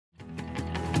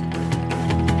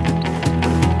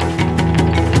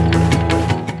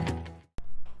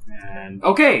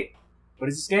Okay. What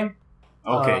is this game?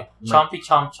 Okay. Chompy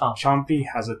Chomp Chomp. Chompy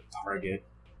has a target.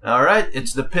 Alright,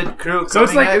 it's the pit crew So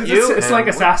it's coming like at you. it's like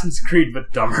Assassin's Creed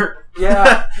but dumber.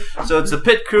 Yeah. So it's the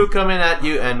pit crew coming at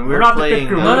you, and we're not the playing pit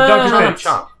crew. No, no, no, no, Donkeypits.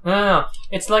 Chomp. No.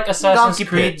 It's like Assassin's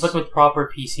Creed, Donkeypits. but with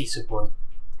proper PC support.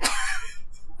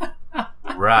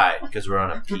 Right, because we're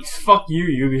on a PC. Fuck you,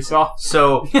 Ubisoft.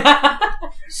 So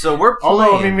we're playing.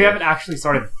 Although, I mean, we haven't actually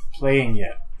started playing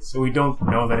yet, so we don't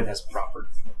know that it has proper.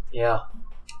 Yeah.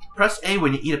 Press A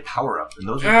when you eat a power-up, and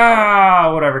those are...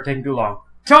 Ah, whatever, taking too long.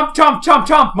 Chomp, chomp, chomp,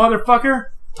 chomp, motherfucker!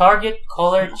 Target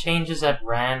color changes at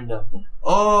random.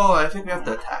 Oh, I think we have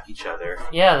to attack each other.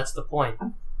 Yeah, that's the point.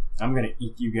 I'm gonna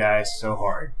eat you guys so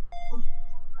hard.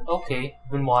 Okay,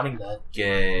 been wanting that.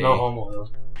 Gay. No homo though.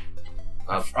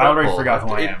 I already forgot who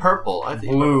I am. Purple. I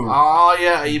think Blue. Oh,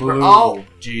 yeah, I eat Blue. purple. Oh,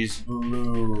 jeez.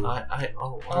 Blue.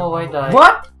 Oh, I died.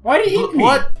 What? Why did you eat me?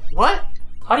 What? What?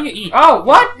 How do you eat? Oh,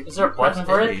 what? Is there a button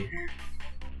for it?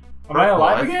 Am I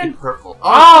alive again? Purple.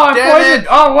 Oh, I'm damn poisoned! it.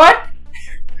 Oh, what?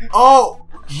 Oh,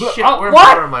 shit. Oh, Where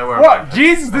what? am I? What?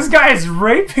 Jesus, this guy is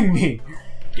raping me!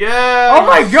 Yeah. Oh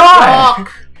my god!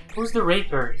 Fuck. Who's the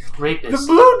rapist?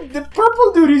 The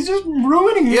purple dude, he's just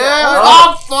ruining me. Yeah.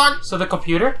 Oh, Oh, fuck. So the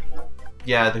computer?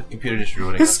 Yeah, the computer just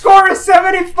ruining his it. score is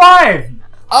 75!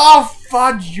 Oh,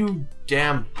 fudge, you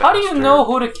damn bastard. How do you know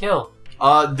who to kill?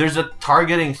 There's a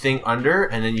targeting thing under,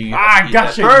 and then you Ah, eat gotcha,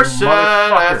 that you person.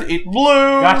 I have to motherfucker. eat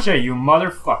blue. Gotcha, you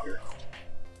motherfucker.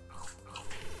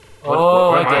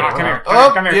 Oh, I get it. Come here,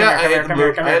 Oh, come here, yeah, come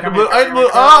here, I come here, ate come blue. here, come here, I ate come blue.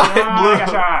 here, Oh, come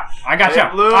here. I ate blue. I gotcha, I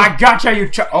ate blue. I gotcha, you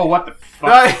oh, what the fuck?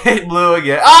 I ate blue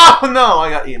again. Oh, no,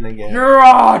 I got eaten again.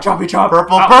 Oh, chompy chomp.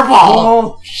 Purple, Oh, purple.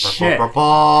 Oh, shit.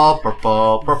 Purple,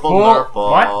 purple, purple, Oh,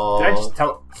 purple. what? Did I just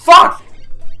tell Fuck!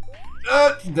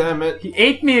 Damn it. He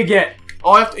ate me again.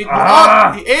 Oh, I have to eat blue.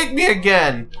 Ah. Oh, he ate me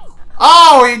again.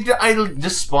 Oh, I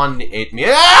just spawned and he ate me.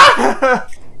 Ah!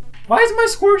 Why is my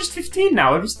score just 15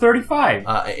 now? It was 35.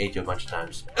 I ate you a bunch of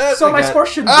times. So my score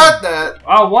shouldn't be...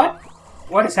 Oh, what?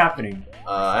 What is happening?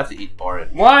 I have to eat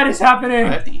orange. What is happening?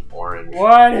 I have to eat orange.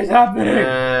 What is happening?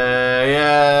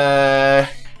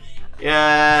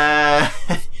 Yeah.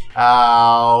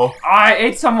 Ow. I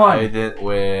ate someone. I didn't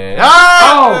win.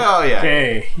 Oh, yeah.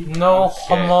 Okay. No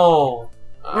homo.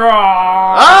 No!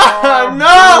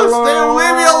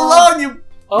 Leave me alone, you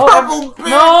purple bitch!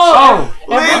 No!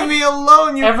 Leave me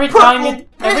alone, you Every purple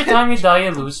time you die,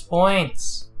 you lose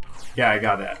points. Yeah, I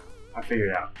got that. I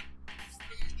figured it out.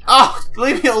 Oh,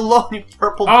 leave me alone, you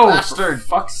purple Oh, bastard! for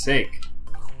fuck's sake.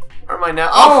 Where am I now?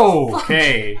 Oh,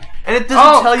 okay. And it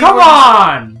doesn't tell you come where you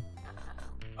on!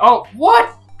 Oh,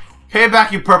 what? Pay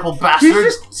back, you purple bastard! He's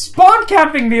just spawn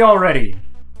camping me already.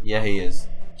 Yeah, he is.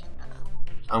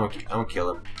 I'm gonna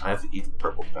kill him. I have to eat the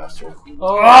purple bastard.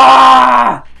 Oh,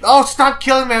 Ah! Oh, stop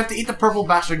killing me! I have to eat the purple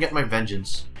bastard and get my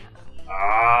vengeance.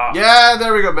 Ah. Yeah,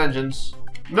 there we go, vengeance.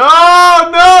 No,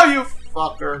 you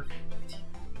fucker.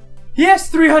 He has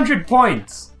 300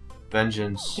 points.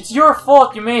 Vengeance. it's your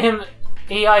fault. You made him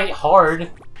AI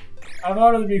hard. I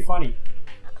thought it would be funny.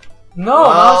 No,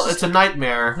 Well, that's it's a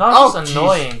nightmare. not just jeez.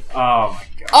 annoying. Oh my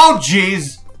god. Oh,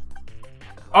 jeez.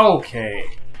 Okay.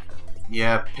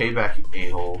 Yeah, payback, you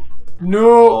a-hole.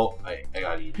 No. Oh, I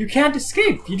got eaten. You can't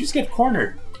escape. You just get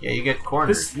cornered. Yeah, you get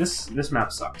cornered. This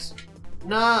map sucks.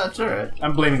 Nah, it's alright.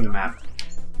 I'm blaming the map.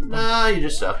 Nah, you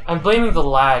just suck. I'm blaming the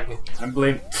lag. I'm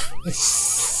blaming.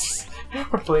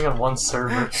 We're playing on one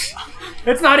server.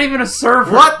 It's not even a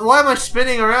server. What? Why am I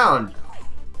spinning around?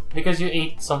 Because you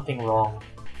ate something wrong.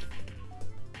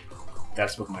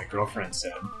 That's what my girlfriend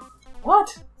said.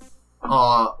 What?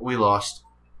 Aw, we lost.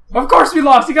 Of course we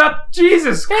lost. You got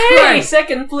Jesus Hey, Christ.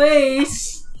 second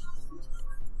place!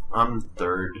 I'm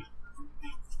third.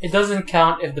 It doesn't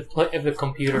count if the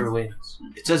computer wins.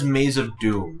 It says Maze of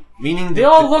Doom, meaning They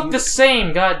all look the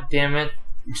same, god damn it.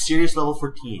 Serious level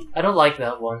 14. I don't like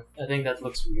that one. I think that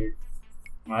looks weird.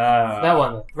 That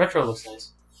one. Retro looks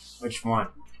nice. Which one?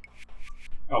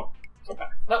 Oh, go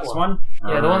back. That This one. one?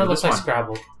 Yeah, the one that This looks like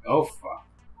Scrabble. Oh fuck.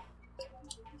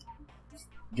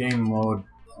 Game mode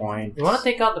point. You want to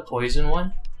take out the poison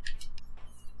one?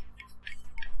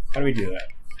 How do we do that?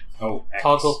 Oh, X.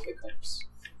 Toggle pickups.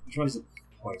 Which one is the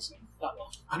poison? That one.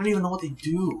 I don't even know what they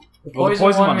do. The Well, the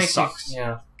poison one makes sucks. You,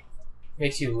 yeah.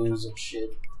 Makes you lose and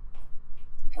shit.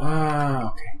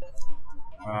 Ah,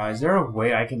 okay. Is there a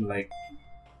way I can, like,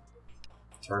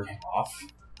 turn him off?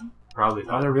 Probably Oh,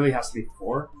 not. there really has to be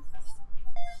 4?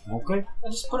 Okay. I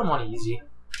just put him on easy.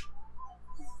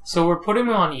 So we're putting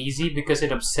him on easy because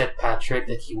it upset Patrick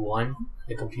that he won.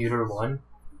 The computer won.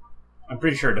 I'm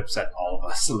pretty sure it upset all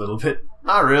of us a little bit.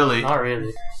 Not really. Not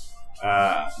really.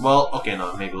 Well, okay,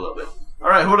 no, maybe a little bit.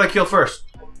 Alright, who would I kill first?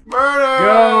 Murder!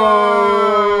 Go!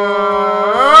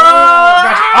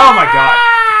 Gotcha. Oh my god.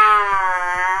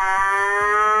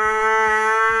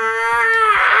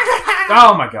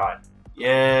 Oh my god.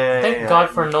 Yeah. Thank God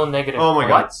for no negative. Oh my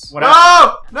god. points. What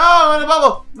No! No, I'm in a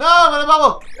bubble! No, I'm in a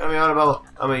bubble! Get me out of a bubble.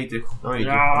 I'm gonna eat you. I'm gonna eat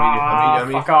you. I'm gonna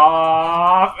eat you. Fuck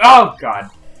off. Oh god.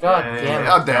 God damn it. Oh,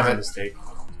 That was damn a it. mistake.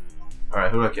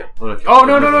 Alright, who do I kill? Who do I kill? Oh,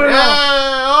 no, no, no, no, no. Yeah!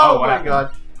 Oh, Oh, what my happened?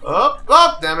 god. Oh,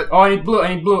 oh, damn it. Oh, I need blue,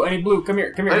 I need blue, I need blue. Come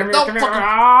here, come here, come here, Don't come here. fucking-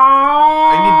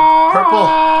 I need purple.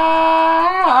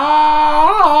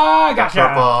 Gotcha.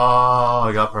 Purple.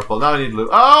 I got purple. Now I need blue.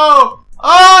 Oh!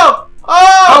 Oh! Oh!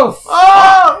 Oh,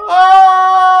 Oh!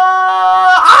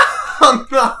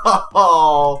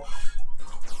 Oh!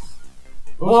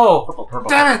 No! Whoa! Purple, purple.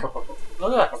 Damn it! Purple, purple.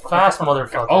 Look at that fast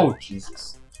motherfucker. Oh,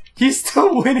 Jesus. He's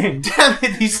still winning. Damn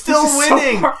it! He's still This is so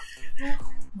winning! far-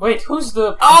 Wait, who's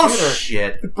the Oh computer?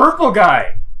 shit! The purple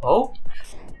guy, Oh?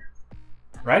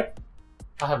 right?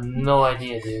 I have no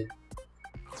idea, dude.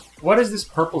 What does this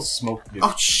purple smoke do?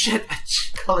 Oh shit!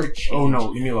 Color change. Oh no,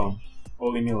 leave me alone. Oh,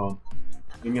 leave me alone.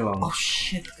 Leave me alone. Oh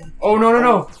shit! Oh no, no,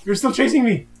 no! You're still chasing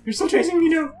me! You're still chasing me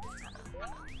now!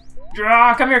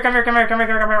 Ah, come here, come here, come here, come here,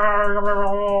 come here, come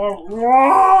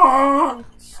here!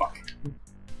 Fuck.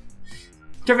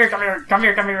 Come here, come here, come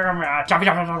here, come here, come here. Chompy,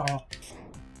 chompy, chompy, chompy.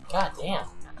 God damn.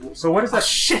 So what does Oh that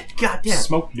shit! Goddamn!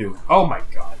 smoke do? Oh my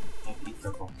god. I ate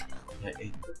purple. I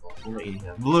ate purple. I'm not eating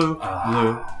that. Blue. Ah.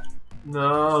 Blue.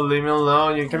 No, leave me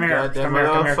alone, you Come here, goddamn come here,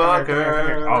 come here, come here, come here, come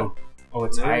here. motherfucker. Oh. Oh,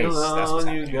 it's Leave me ice. That's what's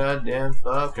alone, you happening. goddamn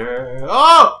fucker.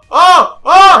 Oh! Oh!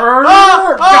 Oh!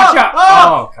 Oh! Gotcha! Oh!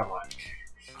 Oh, come on.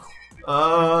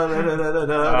 Oh,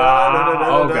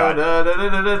 oh, God.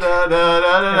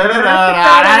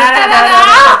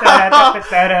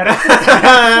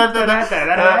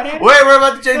 Wait, we're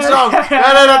about to change songs.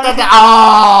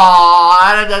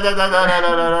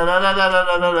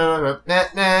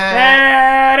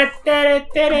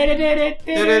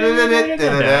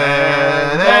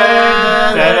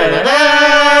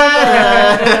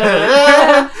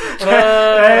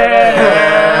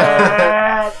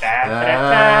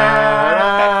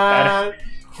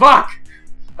 Fuck!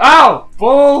 Ow!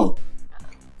 Bull!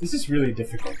 This is really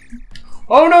difficult.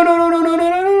 Oh no no no no no no no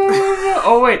no no no no!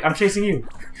 Oh wait, I'm chasing you.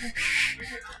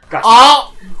 Gotcha.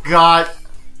 Oh God!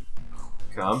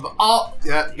 Come! Oh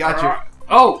yeah, got you.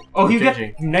 Oh oh, you get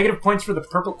Changing. negative points for the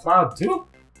purple cloud too.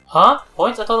 Huh?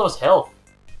 Points? I thought it was health.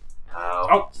 Oh.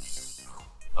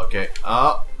 Oh Okay.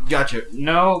 Oh, got you.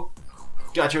 no!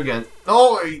 Got you again.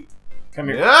 No. Come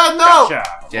here. Yeah, no. Gotcha.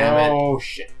 Damn it. Oh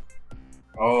shit.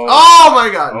 Oh. Oh my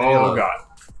God. Oh god.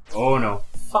 Oh no.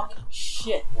 Fucking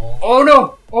shit, man. Oh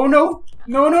no! Oh no!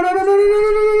 No no no no no no no no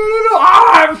no no no!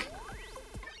 Ah!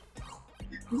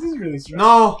 This is really stressful.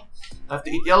 No. I have to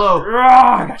eat yellow.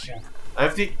 Ah, gotcha. I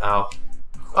have to eat. Ow.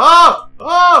 Oh!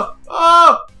 Oh!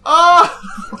 Oh! Oh!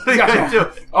 What are you Gotcha. gonna do?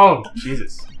 Oh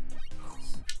Jesus.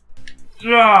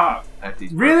 Ah, I have to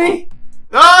eat really?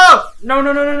 Oh! No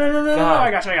no no no no no no! God.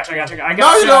 I gotcha! I gotcha! I gotcha! I gotcha!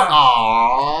 No, you don't.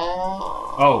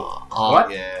 Oh. Oh. Oh,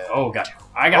 What? Yeah. Oh, gotcha.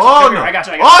 I gotcha. Oh Come no. here. I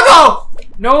gotcha. I gotcha. Oh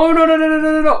No no no no no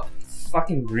no no no!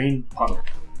 Fucking green puddle.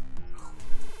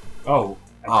 Oh.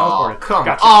 I no! Oh teleported. come!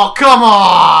 Gotcha. Oh come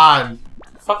on!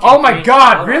 Fucking Oh my green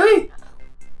god! cloud. Really?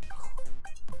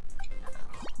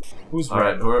 Who's All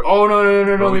right. red? We're, Oh no no no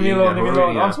no no! What are we Leave me eating alone! now? Leave me What are we alone!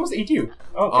 eating I'm now? supposed to eat you.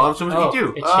 oh, Okay. I'm supposed to eat you.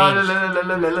 it changed.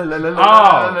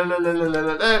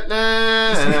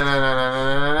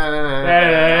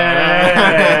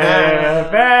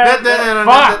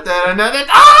 Fuck!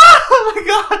 Oh my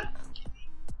God!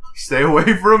 Stay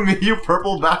away from me, you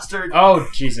purple bastard! Oh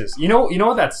Jesus! You know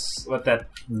what that's what that.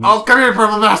 Oh, come here,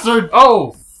 purple bastard!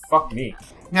 Oh fuck me!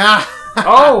 Yeah.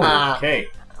 Oh okay.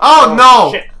 Oh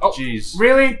no! Shit! Oh Jeez.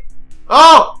 really?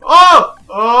 Oh! Oh!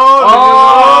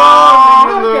 Oh!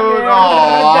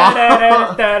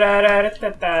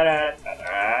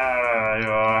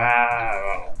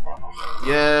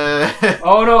 Yeah.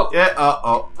 Oh no! Yeah.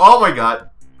 Oh. Oh my God.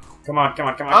 Come on! Come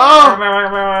on! Come on!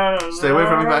 Oh! Stay away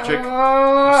from me, Patrick.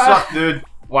 Suck, dude.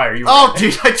 Why are you? Oh,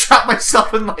 dude, I trapped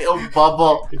myself in my own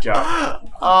bubble. Good job.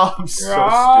 Oh, I'm so stupid.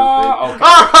 Okay.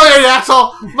 Oh, you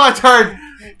asshole! My turn.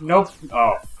 Nope.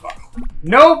 Oh fuck.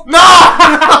 Nope.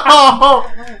 No!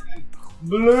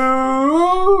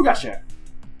 Blue. Gotcha.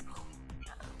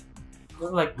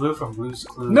 Look like Blue from Blue's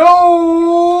Clues.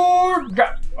 No.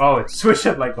 Oh, it switched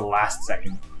at like the last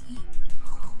second.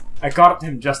 I caught up to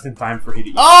him just in time for he to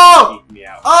eat me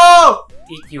out. Oh!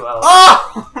 Eat you out.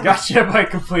 Oh! Gotcha by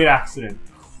complete accident.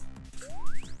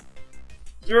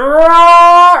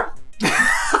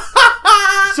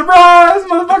 Surprise,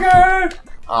 motherfucker!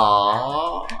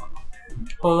 Aww.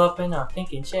 Pull up in a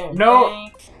thinking chair. No.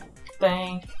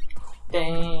 Thank.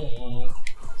 anything.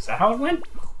 Is that how it went?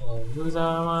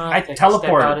 I teleported.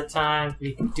 Step out of time.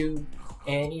 We can do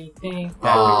anything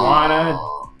That we wanna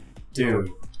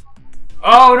do.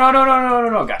 Oh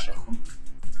no! Gotcha.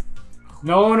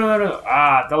 No!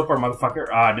 Ah, teleport, motherfucker.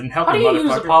 Ah, didn't help How do me, you motherfucker.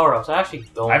 use the power-ups? I actually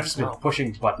don't I've just been know.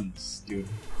 pushing buttons, dude.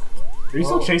 Are you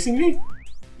still chasing me?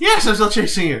 Yes, I'm still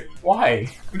chasing you. Why?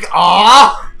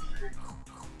 Aww!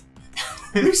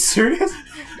 Are you serious?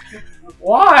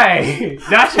 Why?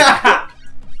 Gotcha.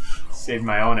 Saved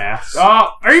my own ass. Oh,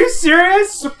 are you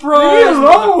serious? Surprise, Leave me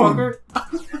alone.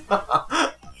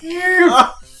 motherfucker! You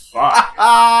fuck.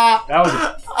 Ah! That was.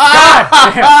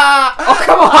 God damn. Oh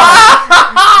come on!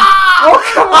 Oh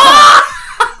come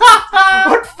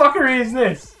on! What fuckery is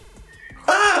this?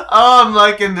 Oh, I'm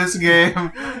liking this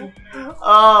game.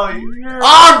 Oh,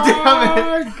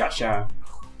 damn it! Gotcha.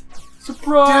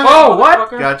 Surprise! Oh, what?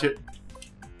 motherfucker. Gotcha.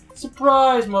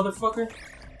 Surprise, motherfucker!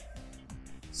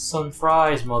 Sun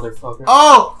fries, motherfucker.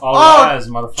 Oh! Yes,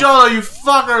 motherfucker. Jolo, you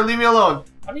fucker! Leave me alone.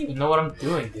 I don't even know what I'm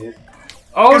doing, dude.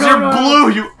 Oh Because no, you're no, blue,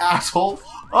 you asshole.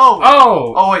 Oh!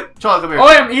 Oh! Oh, wait. Jolo, come here. Oh,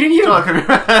 wait, I'm eating you! Jolo, come here.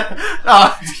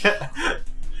 Oh, yeah.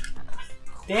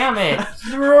 Damn it!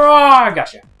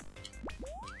 Gotcha.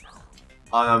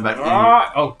 Oh, no, I'm back eating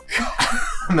Oh,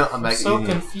 you. No, I'm back I'm so eating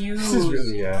you. confused. this is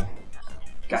really,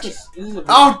 Gotcha. This is a bit-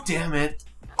 Oh, damn it.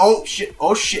 Oh, shit.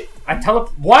 Oh, shit.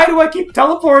 Why do I keep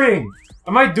teleporting?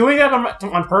 Am I doing that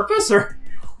on purpose, or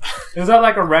is that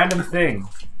like a random thing?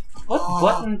 What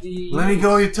button do you Let me use?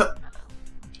 go, you Get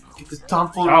this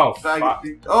tomfoolery Oh, bag. fuck.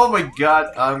 Oh, my God.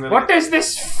 I'm gonna... What is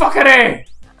this fuckery?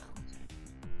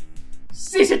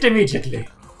 Cease it immediately.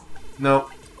 No.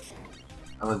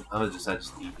 I'm gonna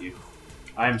just eat you.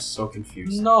 I'm so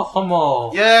confused. No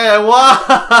homo. Yeah, I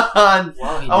won!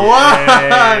 Wow, he I did.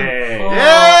 won! Yay. Oh.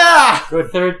 Yeah!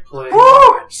 Good. Third place.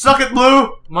 Woo! Suck it,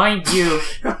 Blue! Mind you.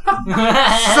 Suck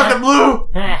it, Blue!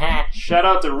 Shout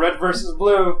out to Red versus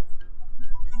Blue.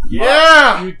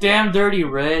 Yeah! You damn dirty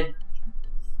red.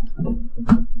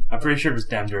 I'm pretty sure it was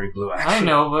damn dirty Blue. Actually. I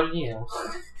know, but you know.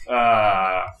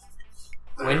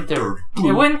 Winter.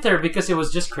 Yeah, winter because it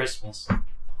was just Christmas.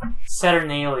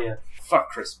 Saturnalia. Fuck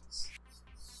Christmas.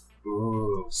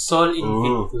 Ooh. Sol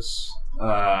Invictus.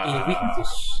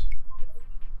 Invictus.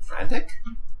 Frantic?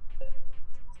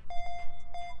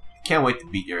 Can't wait to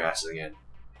beat your ass again.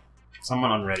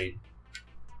 Someone unready.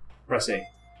 Press A.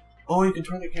 Oh, you can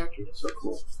turn the character. That's so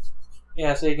cool.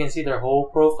 Yeah, so you can see their whole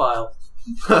profile.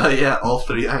 Yeah, all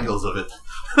three angles of it.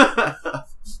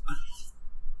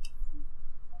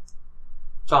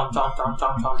 Chomp, chomp, chomp,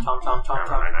 chomp, chomp, chomp, chomp, chomp,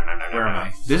 chomp. Where am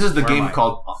I? This is the Where game am I?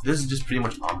 called... This is just pretty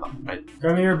much Omba, right?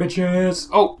 Come here, bitches.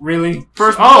 Oh, really?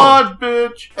 First Oh! blood,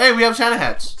 bitch! Hey, we have Santa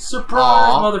hats. Surprise,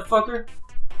 Aw. motherfucker!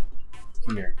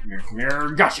 Come here, come here, come here.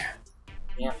 Gotcha.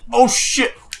 Oh,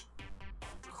 shit!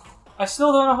 I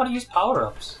still don't know how to use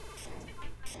power-ups.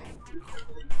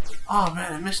 Oh,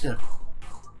 man, I missed him.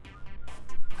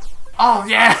 Oh,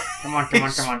 yeah! Come on, come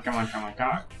on, come on, come on, come on, come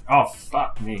on. Oh,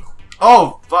 fuck me.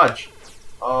 Oh, fudge.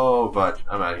 Oh, fudge.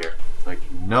 I'm out of here. Like,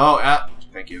 no,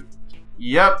 thank you.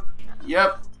 Yep.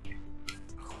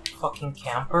 Fucking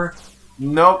camper.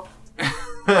 Nope.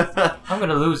 I'm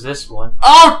gonna lose this one.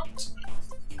 Oh!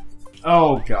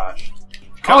 Oh, gosh.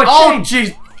 Oh, Oh, it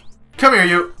changed. jeez! Come here,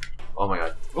 you! Oh my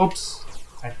god. Oops.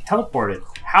 I teleported.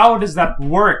 How does that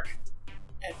work?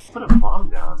 Put a bomb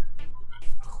down.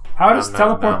 How does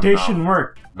teleportation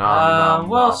work?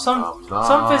 Well, some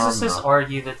physicists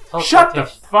argue that Shut the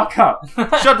teleportation... fuck up.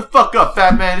 Shut the fuck up,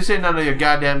 fat man. This ain't none of your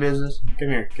goddamn business. Come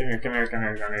here, come here, come here, come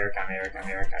here, come here, come here, come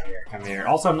here, come here, come here.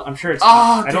 Also, I'm sure it's.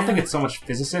 Oh, I don't think damn. it's so much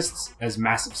physicists as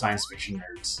massive science fiction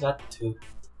nerds. That too.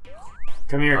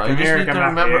 Come here, You come just here, need come to back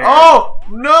remember. here. Oh!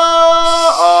 No!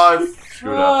 Oh, I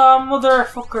screwed up. Ah,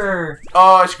 motherfucker!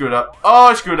 Oh, I screwed up. Oh,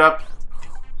 I screwed up.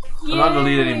 I'm not in the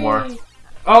lead anymore. Yay!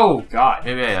 Oh god.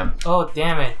 Maybe I am. Oh,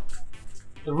 damn it.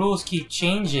 The rules keep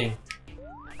changing.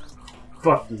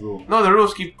 Fuck the rule. No, the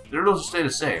rules stay the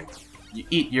same. You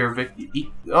eat your victim. You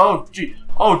eat. Oh, gee.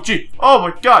 Oh, gee. Oh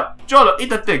my god. Jola, eat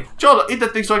that thing. Jola, eat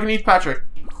that thing so I can eat Patrick.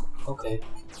 Okay.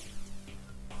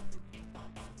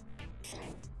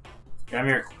 Come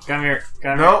here, come here,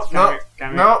 come No, here, no, come here,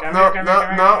 come no, here, no, come here, no, come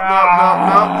here, no,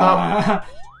 come here.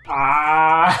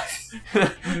 Ah.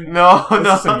 No, This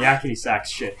no. is some yakety sax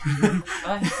shit.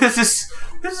 This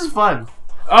is fun.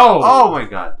 Oh! Oh my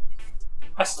god.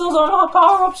 I still don't know how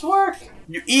power-ups work.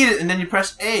 You eat it and then you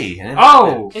press A. And then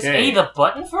Oh! Okay. Is A the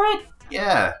button for it?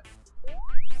 Yeah.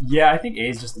 Yeah, I think A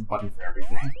is just a button for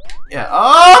everything. Yeah.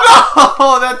 Oh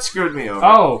no! That screwed me over.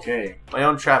 Oh, okay. My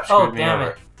own trap screwed me damn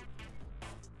over. it.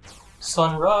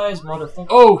 Sunrise, motherfucker.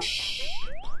 Oh,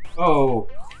 Oh,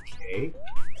 okay.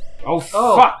 Oh,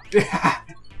 Oh. fuck!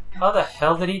 How the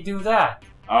hell did he do that?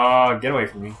 Get away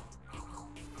from me.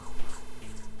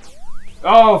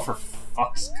 Oh, for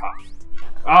fuck's cock.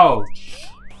 Oh.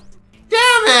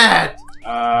 Damn it!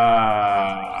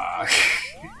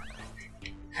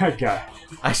 God.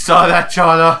 I saw that,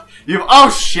 Chana. You. Oh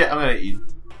shit! I'm gonna eat.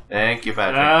 Thank you,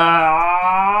 Patrick.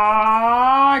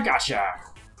 Gotcha.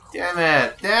 Damn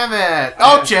it! Damn it!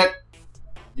 Oh shit!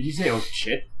 Did you say oh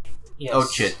shit? Yes. Oh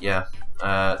shit! Yeah.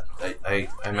 I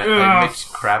meant I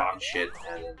mixed crap and shit,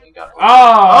 and then they got.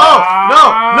 Oh!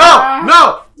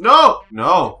 No!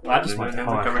 No! Well, I just went to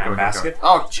hell in a basket.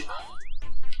 Oh shit!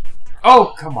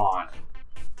 Oh, come on.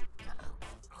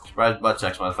 Surprise butt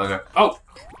sex, motherfucker. Oh.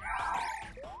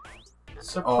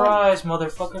 Surprise,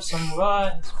 motherfucker! Some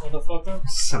rice, motherfucker!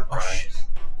 Surprise.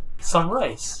 Some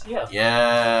rice, yeah.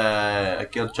 Yeah, I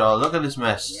killed Charlie. Look at this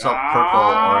mess. It's all purple,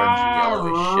 orange, and yellow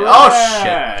shit. Oh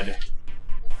shit!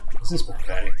 This is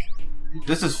pathetic.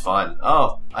 This is fun.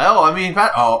 I mean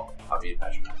Patrick.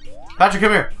 Patrick,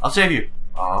 come here. I'll save you.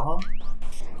 Oh.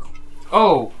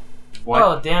 What?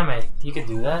 Oh, damn it. You could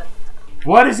do that?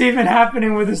 What is even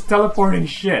happening with this teleporting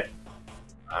shit?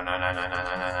 No.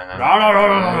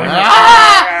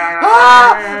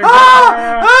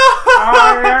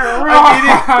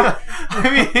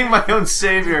 I'm eating my own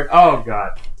savior. Oh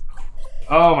god.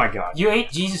 Oh my god. You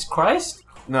ate Jesus Christ?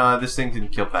 No, this thing didn't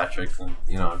kill Patrick. And,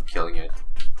 I'm killing it.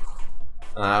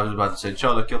 I was about to say,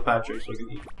 Chola, kill Patrick so I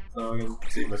can eat. So I can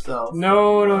save myself.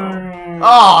 No.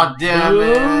 Oh, damn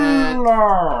it!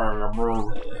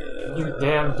 You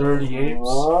damn dirty apes.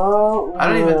 I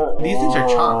don't even. These things are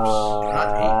chomps. They're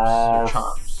not apes. They're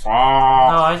chomps. No,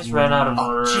 I just ran out of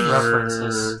jeez.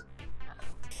 references.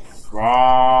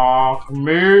 Fuck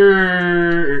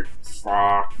me.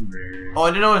 Fuck me. Oh, I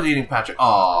didn't know I was eating Patrick.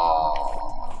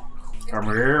 Oh. Come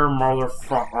here,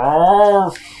 motherfucker.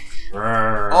 Oh, shit.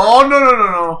 Oh,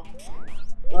 no.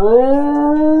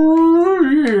 Oh,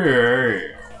 yeah.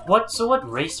 So what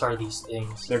race are these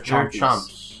things? They're They're chompies.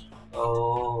 chomps.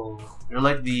 Oh. They're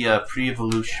like the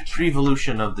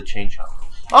pre-evolution of the chain chomp.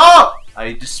 Oh!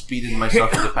 I just speeded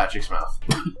myself into Patrick's mouth.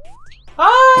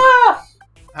 Ah!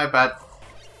 Hi, Pat.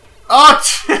 Oh,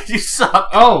 you suck.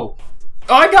 Oh,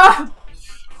 I got.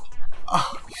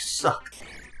 Oh, you suck.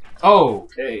 Oh,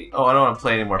 okay. Oh, I don't want to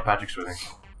play anymore. Patrick's winning.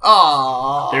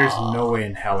 Oh. There's no way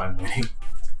in hell I'm winning.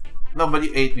 No, but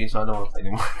you ate me, so I don't want to play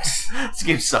anymore. This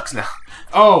game sucks now.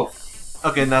 Oh.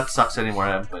 Okay, not sucks anymore.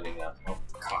 I'm winning now. Oh.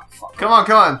 God, fuck. Come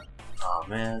on. Oh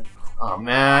man. Oh.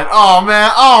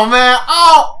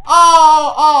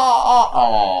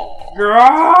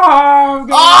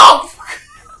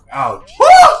 Ouch.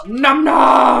 Woo! Num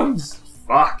nums.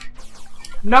 Fuck.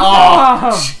 Num Oh,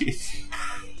 nums. jeez.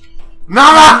 No!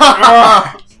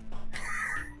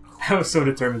 I was so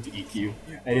determined to eat you.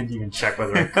 I didn't even check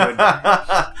whether I could.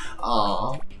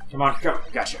 Oh. Come on,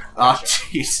 gotcha. Oh,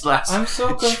 jeez. I'm so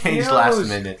confused. Changed last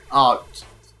minute. Oh.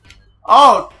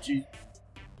 Oh, jeez.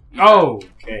 Oh,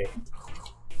 okay.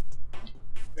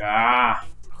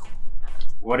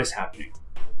 What is happening?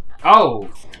 Oh!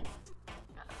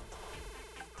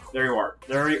 There you are.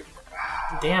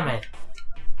 Damn it.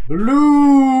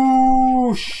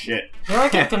 Blue shit. You know, I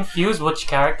get confused which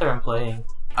character I'm playing.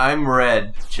 I'm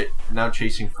red, now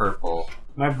chasing purple.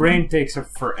 My brain takes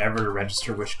forever to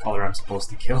register which color I'm supposed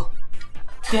to kill.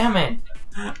 Damn it.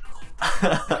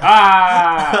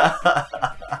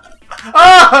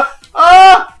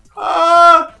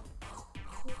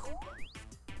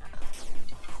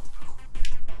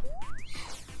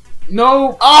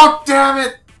 No! Oh, damn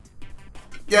it!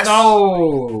 Yes!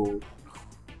 No!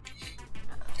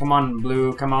 Come on,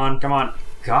 blue. Come on.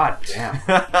 God damn.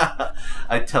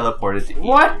 I teleported to eat.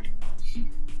 What?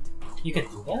 You can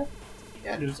do that?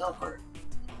 Yeah, do teleport.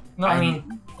 No, I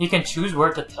mean, you can choose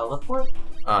where to teleport?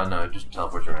 Oh, no, just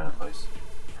teleport to a random place.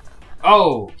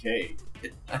 Oh, okay.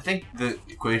 I think the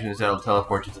equation is that it'll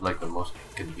teleport you to like the most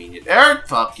convenient. Eric,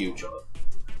 fuck you, Chola.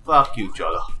 Fuck you,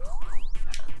 Chola.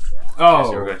 Oh.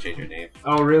 So we're gonna change your name.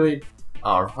 Oh, really?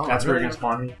 Oh, That's where really? you're gonna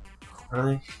spawn me?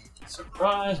 Really?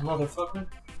 Surprise, motherfucker.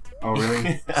 Oh,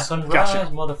 really? Sunrise, Gotcha.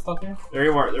 motherfucker. There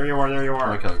you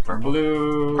are. I'm killing purple.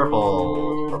 Blue.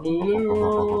 Purple.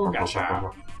 Blue.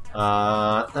 Gotcha.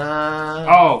 Oh,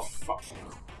 Oh, fuck.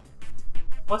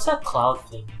 What's that cloud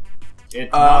thing? It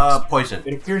knocks, poison.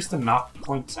 it appears to knock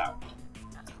points out.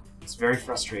 It's very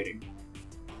frustrating.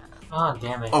 Ah,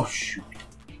 damn it. Oh, shoot.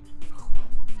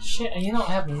 Shit, I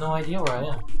have no idea where I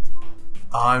am.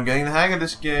 Oh, I'm getting the hang of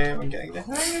this game.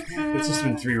 It's just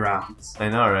been 3 rounds. I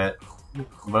know, right?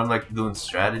 But I'm like doing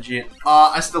strategy.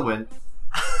 I still win.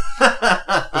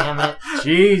 Damn it.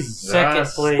 Jesus. Second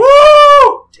place.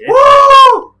 Woo!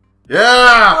 Woo!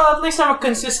 Yeah! Well, at least I'm a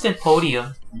consistent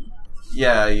podium.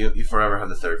 Yeah, you forever have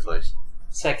the third place.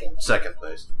 Second. Second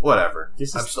place. Whatever.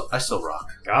 This is I still rock.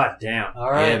 God damn.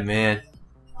 Alright. Yeah, man.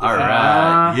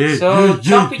 Alright. Yeah, So,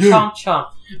 Chompy Chomp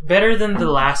Chomp. Better than the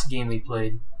last game we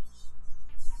played.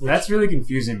 That's really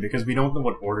confusing because we don't know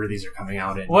what order these are coming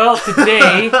out in. Well,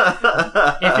 today,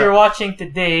 if you're watching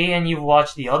today and you've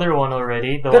watched the other one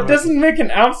already... That doesn't make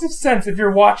an ounce of sense if you're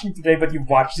watching today, but you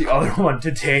watched the other one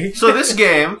today. So this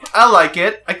game, I like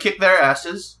it. I kick their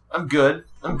asses. I'm good.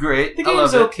 I'm great. The I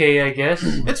love game's it. okay, I guess.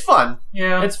 It's fun.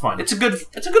 Yeah. It's fun. It's a good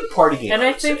party game. And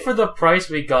I think for the price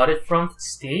we got it from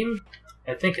Steam,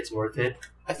 I think it's worth it.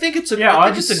 I think it's a Yeah, I I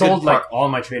think just it's a sold good like all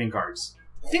my trading cards.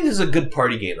 I think this is a good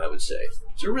party game, I would say.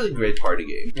 It's a really great party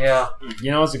game. Yeah.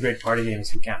 You know what's a great party game is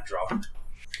who can't draw.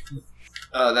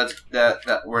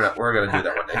 We're gonna do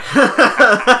that one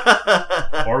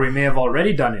day. Or we may have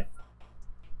already done it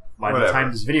by the Whatever.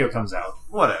 time this video comes out.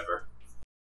 Whatever.